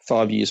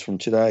 5 years from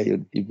today,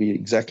 it'd be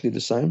exactly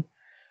the same.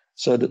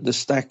 So that the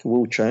stack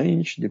will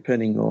change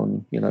depending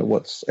on,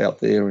 what's out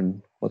there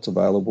and what's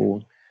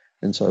available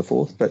and so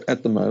forth. But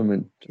at the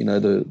moment,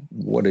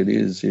 what it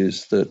is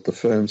that the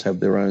firms have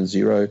their own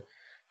zero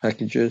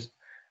packages.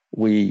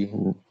 We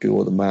do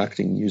all the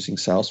marketing using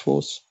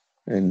Salesforce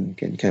and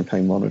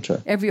Campaign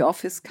Monitor. Every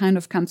office kind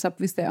of comes up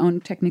with their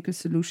own technical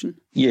solution.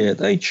 Yeah,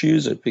 they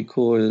choose it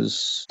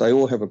because they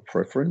all have a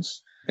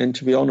preference. And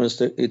to be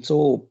honest, it's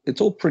all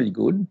pretty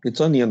good. It's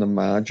only on the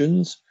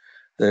margins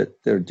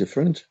that they're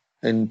different.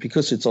 And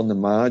because it's on the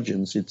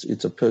margins,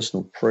 it's a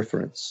personal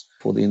preference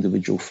for the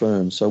individual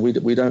firm. So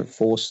we don't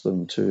force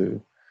them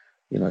to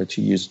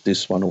use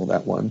this one or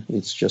that one.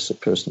 It's just a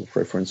personal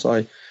preference.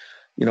 I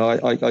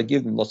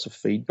give them lots of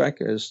feedback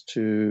as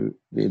to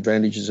the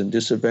advantages and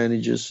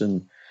disadvantages,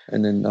 and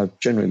then I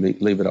generally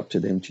leave it up to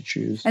them to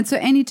choose. And so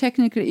any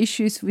technical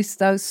issues with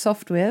those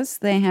softwares,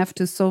 they have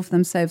to solve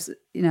themselves,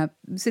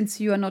 since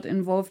you are not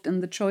involved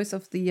in the choice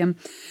of the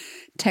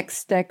tech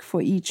stack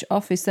for each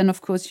office, then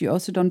of course you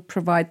also don't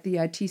provide the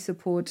IT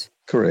support.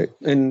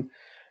 Correct. And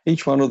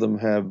each one of them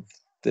have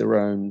their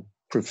own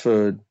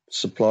preferred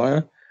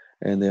supplier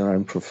and their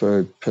own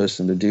preferred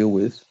person to deal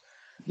with.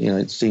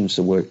 It seems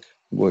to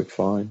work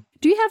fine.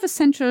 Do you have a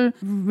central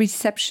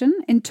reception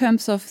in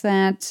terms of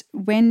that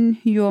when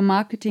your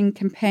marketing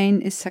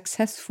campaign is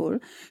successful?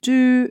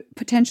 Do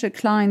potential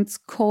clients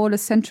call a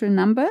central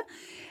number?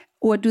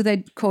 Or do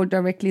they call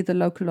directly the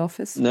local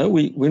office? No,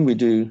 when we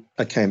do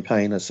a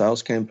campaign, a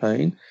sales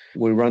campaign,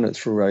 we run it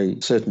through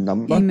a certain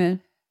number. Email.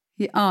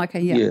 Yeah. Oh, okay,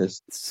 yeah.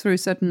 Yes. It's through a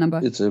certain number.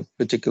 It's a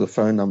particular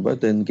phone number,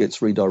 then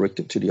gets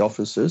redirected to the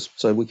offices.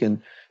 So we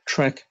can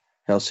track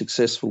how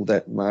successful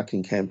that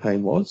marketing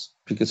campaign was,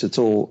 because it's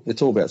all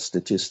about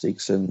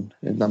statistics and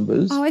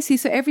numbers. Oh, I see.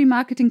 So every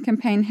marketing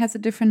campaign has a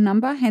different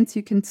number, hence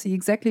you can see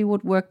exactly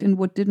what worked and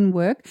what didn't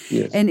work.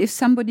 Yes. And if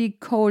somebody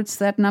calls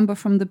that number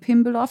from the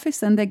Pimble office,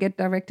 then they get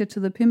directed to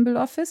the Pimble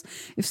office.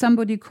 If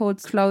somebody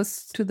calls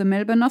close to the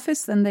Melbourne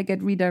office, then they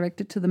get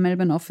redirected to the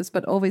Melbourne office,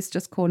 but always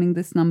just calling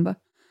this number.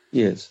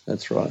 Yes,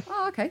 that's right.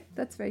 Oh, okay.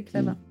 That's very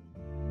clever.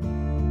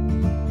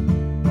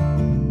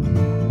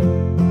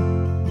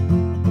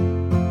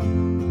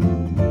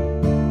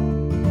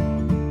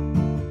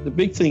 The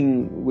big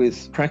thing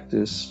with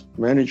practice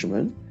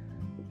management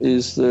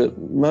is that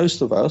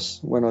most of us,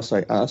 when I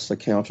say us,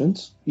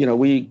 accountants,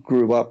 we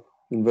grew up,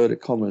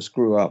 inverted commas,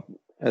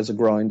 as a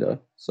grinder.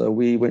 So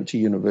we went to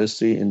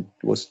university and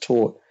was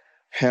taught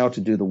how to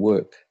do the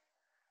work.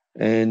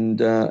 And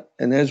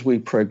as we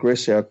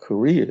progress our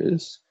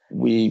careers,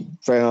 we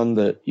found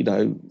that,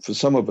 for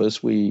some of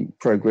us, we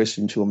progressed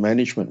into a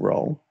management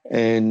role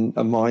and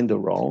a minder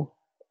role.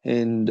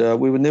 And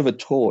we were never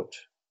taught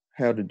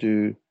how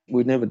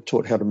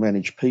to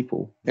manage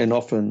people. And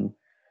often,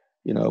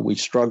 we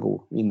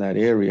struggle in that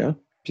area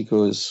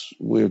because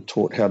we're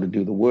taught how to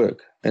do the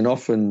work. And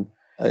often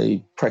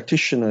a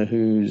practitioner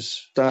who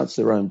starts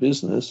their own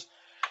business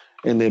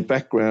and their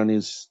background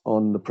is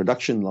on the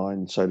production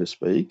line, so to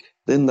speak,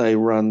 then they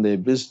run their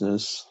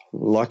business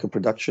like a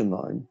production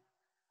line.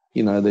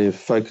 They're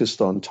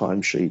focused on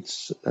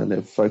timesheets and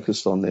they're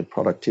focused on their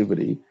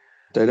productivity.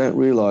 They don't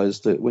realize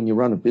that when you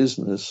run a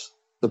business,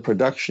 the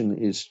production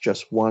is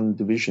just one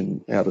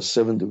division out of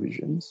 7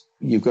 divisions.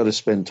 You've got to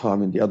spend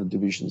time in the other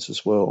divisions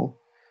as well.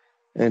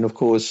 And of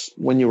course,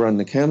 when you run an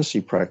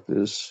accountancy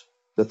practice,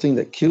 the thing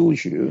that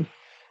kills you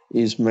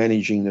is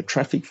managing the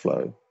traffic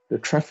flow. The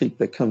traffic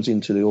that comes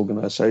into the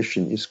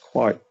organization is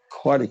quite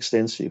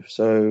extensive.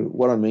 So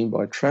what I mean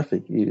by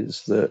traffic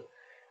is that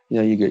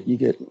you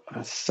get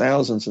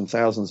thousands and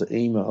thousands of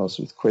emails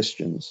with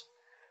questions,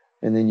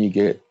 and then you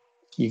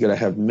got to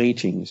have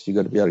meetings. You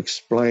got to be able to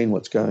explain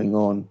what's going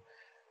on.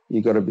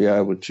 You got to be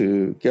able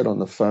to get on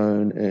the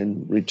phone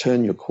and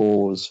return your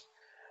calls,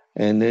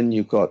 and then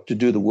you've got to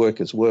do the work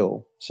as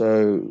well.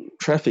 So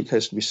traffic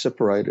has to be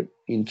separated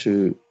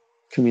into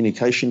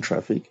communication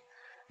traffic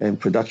and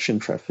production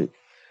traffic.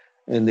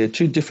 And there are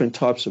 2 different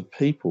types of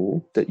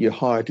people that you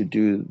hire to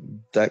do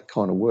that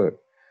kind of work.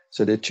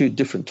 So they're 2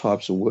 different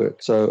types of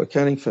work. So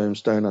accounting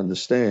firms don't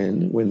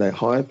understand when they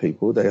hire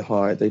people, they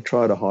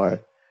try to hire,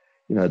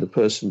 the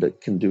person that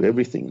can do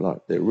everything.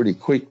 Like they're really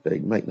quick, they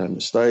make no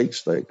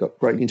mistakes, they've got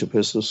great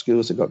interpersonal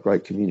skills, they've got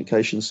great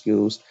communication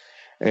skills,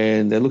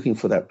 and they're looking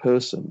for that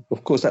person.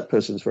 Of course, that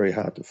person is very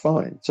hard to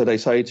find. So they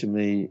say to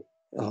me,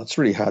 it's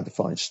really hard to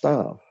find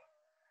staff.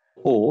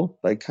 Or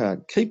they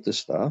can't keep the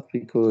staff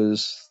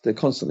because they're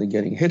constantly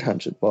getting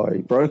headhunted by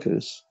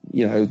brokers.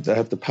 They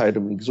have to pay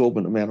them an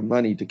exorbitant amount of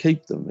money to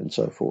keep them and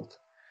so forth.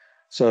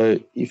 So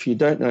if you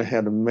don't know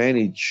how to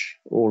manage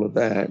all of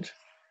that,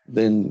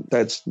 then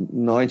that's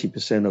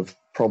 90% of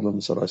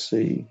problems that I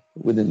see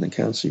within the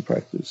accountancy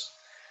practice.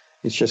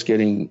 It's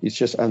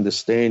just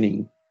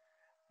understanding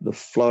the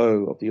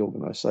flow of the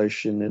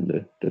organisation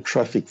and the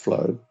traffic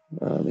flow.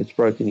 It's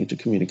broken into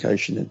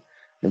communication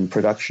and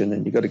production,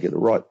 and you've got to get the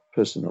right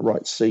person in the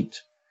right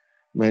seat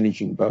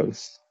managing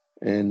both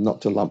and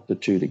not to lump the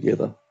 2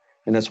 together.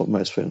 And that's what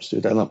most firms do.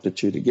 They lump the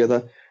 2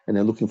 together and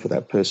they're looking for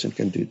that person who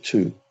can do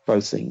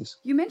both things.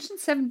 You mentioned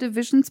 7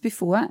 divisions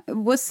before.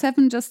 Was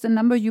 7 just a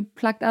number you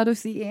plucked out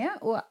of the air,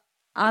 or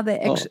are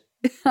there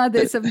are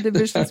there 7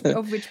 divisions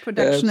of which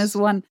production is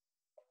one?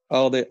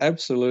 Oh, there are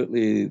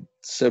absolutely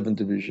 7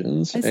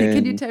 divisions. I see.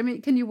 Can you tell me?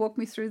 Can you walk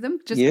me through them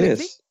just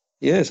quickly?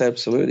 Yes,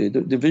 absolutely.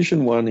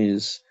 Division 1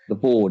 is the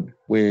board,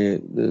 where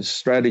the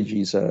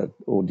strategies are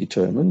all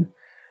determined,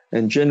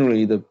 and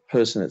generally the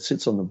person that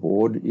sits on the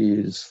board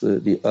is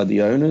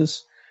the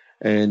owners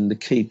and the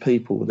key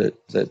people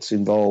that's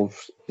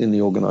involved in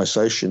the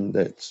organisation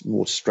that's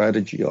more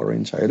strategy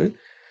orientated.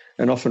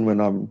 And often when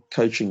I'm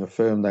coaching a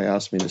firm, they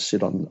ask me to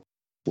sit on as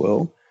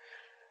well.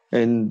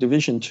 And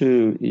Division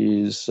 2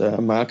 is a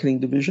marketing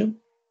division.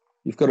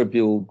 You've got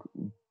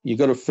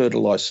to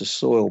fertilise the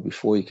soil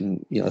before you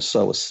can,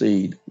 sow a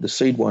seed. The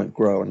seed won't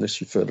grow unless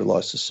you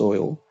fertilise the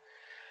soil.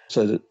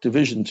 So the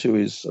Division 2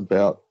 is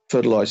about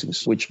fertilising,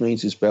 which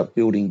means it's about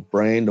building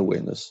brand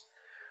awareness.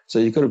 So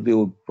you've got to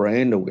build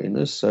brand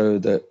awareness so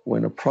that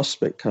when a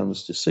prospect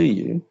comes to see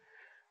you,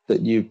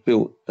 that you've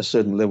built a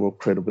certain level of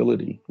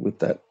credibility with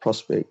that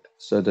prospect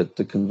so that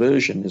the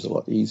conversion is a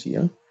lot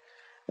easier.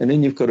 And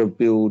then you've got to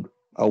build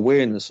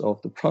awareness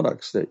of the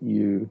products that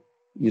you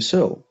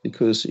sell,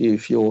 because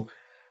if your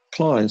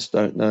clients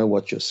don't know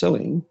what you're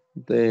selling,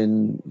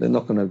 then they're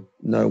not going to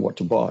know what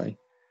to buy.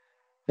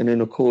 And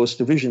then, of course,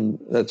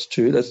 that's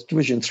 2. That's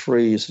Division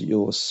 3 is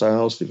your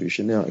sales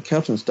division. Now,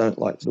 accountants don't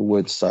like the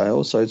word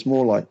sales, so it's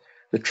more like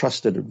the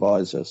trusted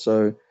advisor.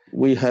 So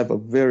we have a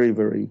very,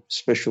 very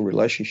special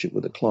relationship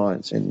with the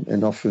clients,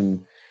 and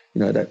often,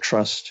 that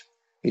trust,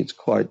 it's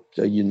quite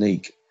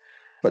unique.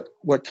 But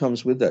what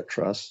comes with that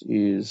trust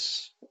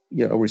is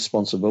a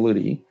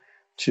responsibility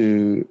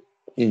to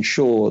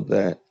ensure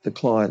that the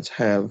clients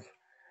have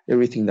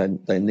everything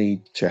that they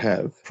need to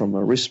have from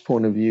a risk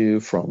point of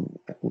view, from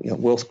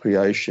wealth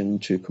creation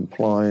to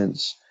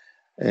compliance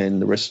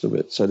and the rest of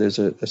it. So there's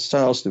a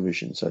sales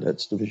division, so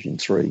that's Division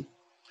 3.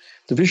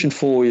 Division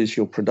 4 is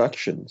your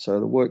production, so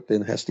the work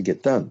then has to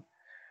get done.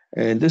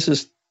 And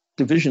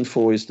Division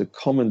 4 is the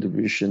common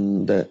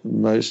division that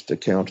most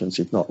accountants,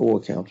 if not all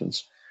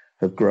accountants,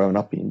 have grown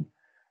up in.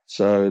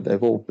 So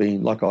they've all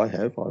been, like I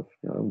have,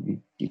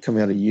 you come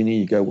out of uni,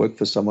 you go work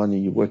for someone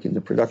and you work in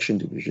the production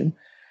division,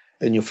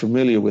 and you're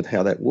familiar with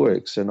how that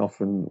works. And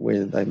often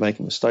where they make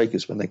a mistake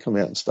is when they come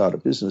out and start a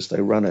business,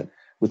 they run it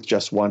with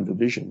just one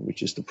division,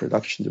 which is the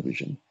production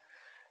division.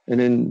 And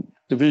then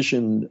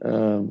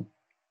Division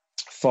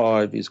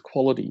 5 is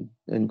quality.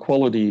 And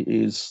quality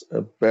is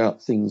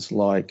about things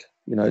like,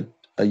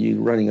 are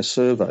you running a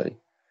survey?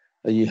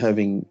 Are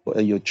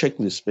your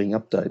checklists being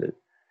updated?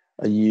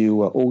 Are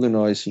you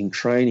organising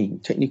training,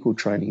 technical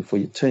training for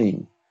your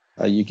team?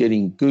 Are you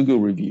getting Google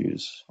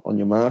reviews on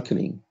your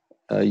marketing?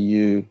 Are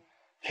you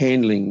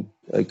handling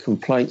a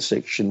complaint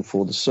section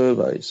for the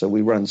survey? So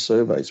we run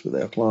surveys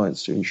with our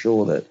clients to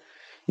ensure that,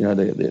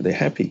 they're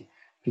happy,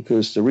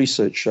 because the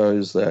research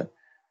shows that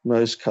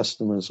most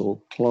customers or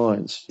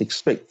clients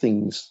expect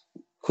things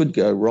could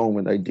go wrong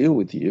when they deal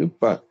with you,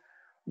 but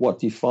what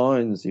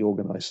defines the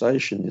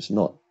organisation is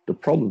not the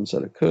problems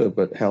that occur,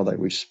 but how they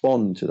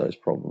respond to those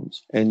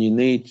problems. And you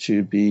need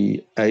to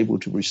be able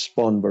to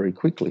respond very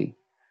quickly.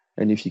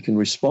 And if you can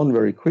respond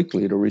very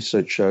quickly, the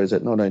research shows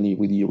that not only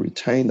will you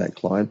retain that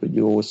client, but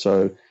you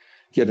also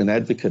get an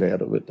advocate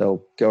out of it.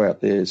 They'll go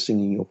out there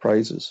singing your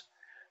praises.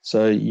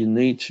 So you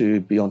need to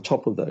be on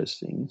top of those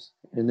things.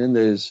 And then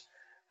there's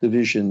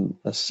Division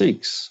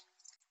 6,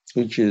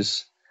 which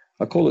is,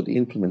 I call it the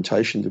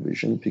implementation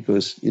division,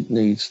 because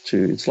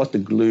it's like the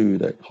glue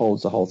that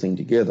holds the whole thing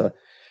together.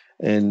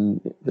 And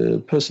the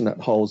person that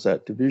holds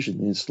that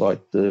division is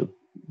like the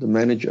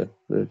manager,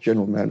 the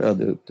general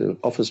manager, the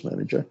office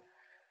manager.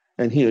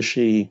 And he or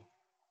she,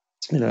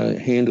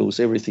 handles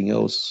everything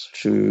else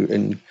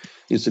and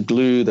is the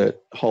glue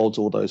that holds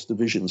all those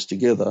divisions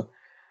together.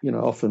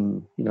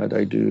 Often,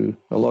 they do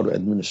a lot of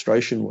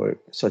administration work,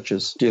 such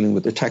as dealing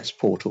with the tax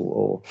portal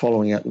or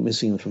following out the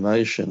missing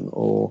information,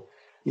 or,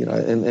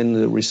 and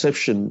the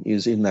reception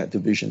is in that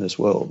division as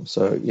well.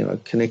 So,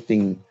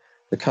 connecting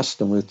the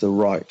customer with the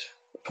right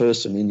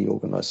person in the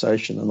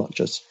organisation and not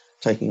just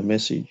taking a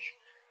message.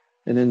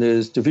 And then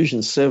there's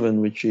Division 7,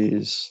 which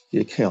is the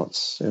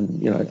accounts,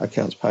 and,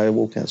 accounts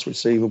payable, accounts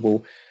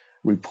receivable,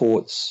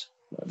 reports,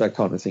 that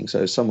kind of thing.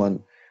 So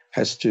someone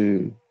has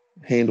to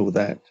handle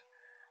that.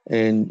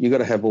 And you've got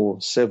to have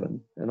all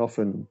 7. And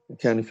often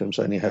accounting firms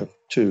only have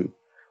 2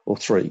 or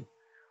 3.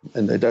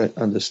 And they don't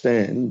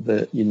understand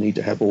that you need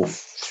to have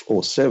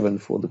all 7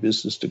 for the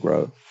business to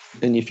grow.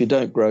 And if you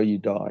don't grow, you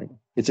die.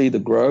 It's either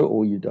grow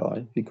or you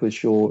die,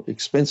 because your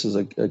expenses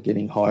are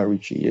getting higher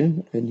each year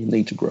and you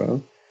need to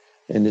grow.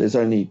 And there's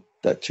only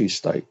that 2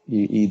 state.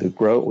 You either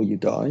grow or you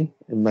die.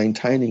 And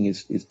maintaining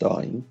is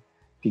dying,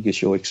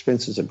 because your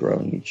expenses are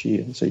growing each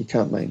year. So you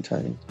can't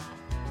maintain.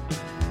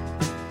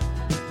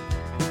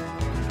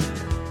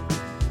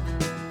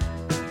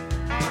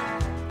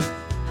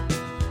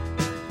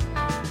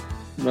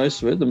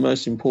 Most of it, the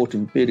most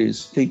important bit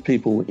is keep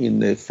people in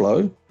their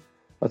flow.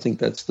 I think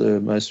that's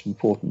the most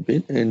important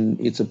bit. And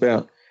it's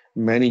about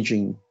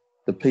managing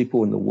the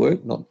people in the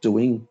work, not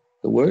doing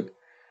the work.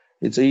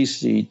 It's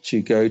easy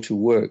to go to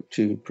work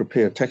to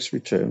prepare a tax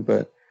return,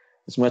 but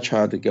it's much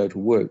harder to go to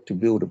work to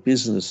build a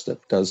business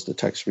that does the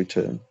tax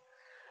return.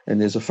 And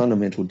there's a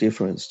fundamental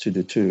difference to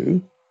the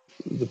two.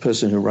 The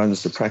person who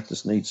runs the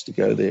practice needs to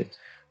go there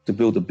to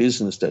build a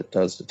business that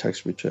does the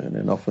tax return,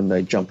 and often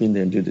they jump in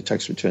there and do the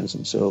tax returns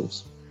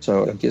themselves.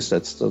 So I guess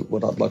that's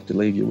what I'd like to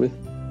leave you with.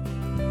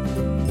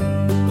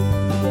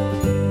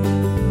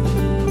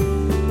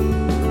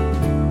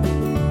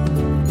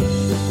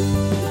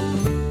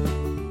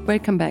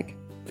 Welcome back.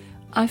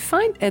 I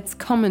find Ed's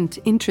comment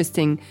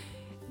interesting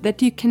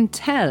that you can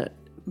tell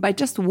by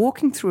just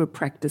walking through a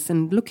practice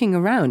and looking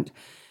around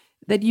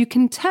that you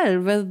can tell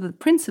whether the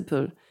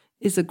principal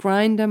is a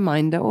grinder,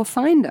 minder or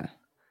finder.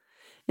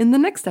 In the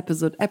next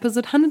episode,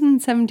 episode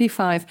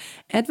 175,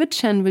 Edward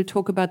Chen will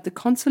talk about the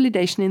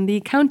consolidation in the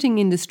accounting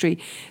industry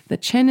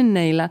that Chen and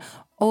Naylor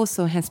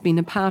also has been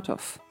a part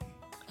of.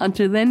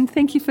 Until then,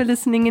 thank you for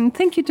listening and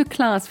thank you to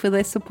Class for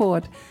their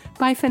support.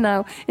 Bye for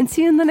now and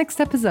see you in the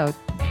next episode.